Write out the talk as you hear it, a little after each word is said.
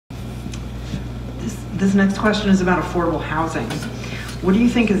This next question is about affordable housing. What do you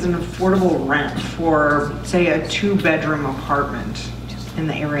think is an affordable rent for, say, a 2-bedroom apartment in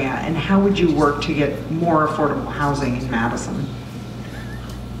the area, and how would you work to get more affordable housing in Madison?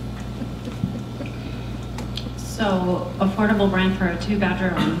 So, affordable rent for a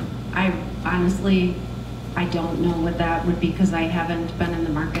 2-bedroom, I honestly don't know what that would be because I haven't been in the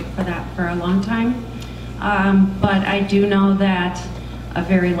market for that for a long time. But I do know that a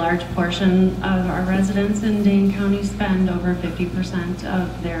very large portion of our residents in Dane County spend over 50%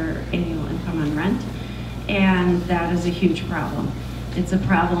 of their annual income on rent, and that is a huge problem. It's a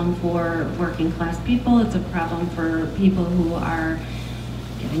problem for working class people, it's a problem for people who are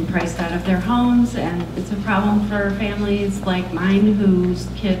getting priced out of their homes, and it's a problem for families like mine whose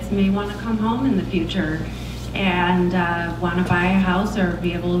kids may want to come home in the future and want to buy a house or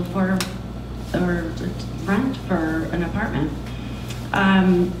be able to afford or rent for an apartment.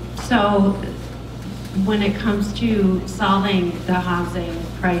 So when it comes to solving the housing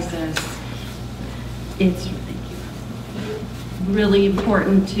crisis, it's really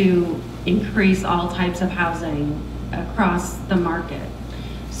important to increase all types of housing across the market.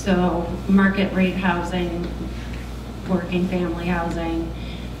 So market rate housing, working family housing,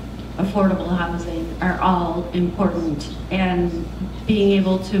 affordable housing are all important, and being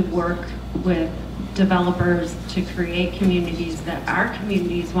able to work with developers to create communities that our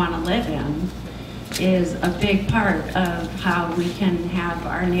communities want to live in is a big part of how we can have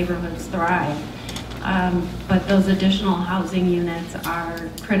our neighborhoods thrive. But those additional housing units are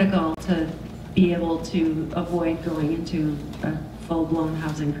critical to be able to avoid going into a full-blown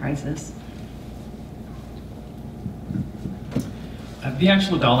housing crisis. The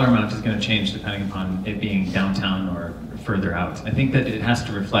actual dollar amount is going to change depending upon it being downtown or further out. I think that it has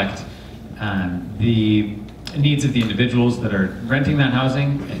to reflect the needs of the individuals that are renting that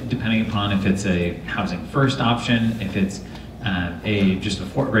housing, depending upon if it's a housing first option, if it's just a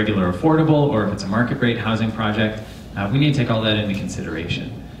regular affordable, or if it's a market rate housing project. We need to take all that into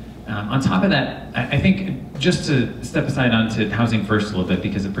consideration. On top of that, I think just to step aside onto housing first a little bit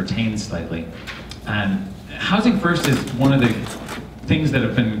because it pertains slightly. Housing first is one of the things that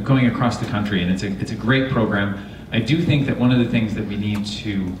have been going across the country, and it's a great program. I do think that one of the things that we need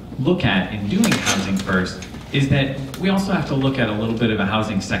to look at in doing housing first is that we also have to look at a little bit of a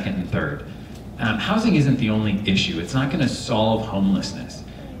housing second and third. Housing isn't the only issue. It's not going to solve homelessness.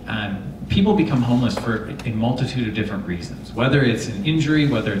 People become homeless for a multitude of different reasons, whether it's an injury,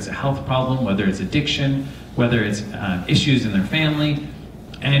 whether it's a health problem, whether it's addiction, whether it's issues in their family.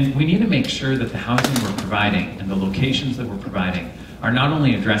 And we need to make sure that the housing we're providing and the locations that we're providing are not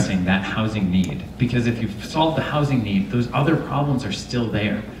only addressing that housing need, because if you've solved the housing need, those other problems are still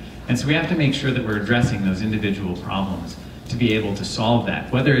there. And so we have to make sure that we're addressing those individual problems to be able to solve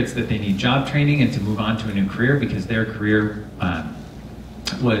that, whether it's that they need job training and to move on to a new career because their career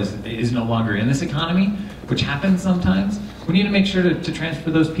is no longer in this economy, which happens sometimes. We need to make sure to transfer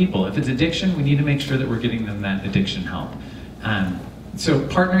those people. If it's addiction, we need to make sure that we're getting them that addiction help. So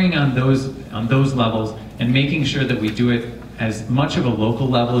partnering on those levels and making sure that we do it as much of a local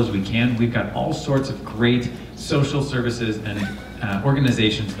level as we can. We've got all sorts of great social services and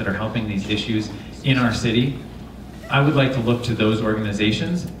organizations that are helping these issues in our city. I would like to look to those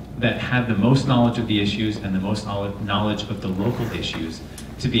organizations that have the most knowledge of the issues and the most knowledge of the local issues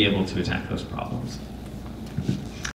to be able to attack those problems.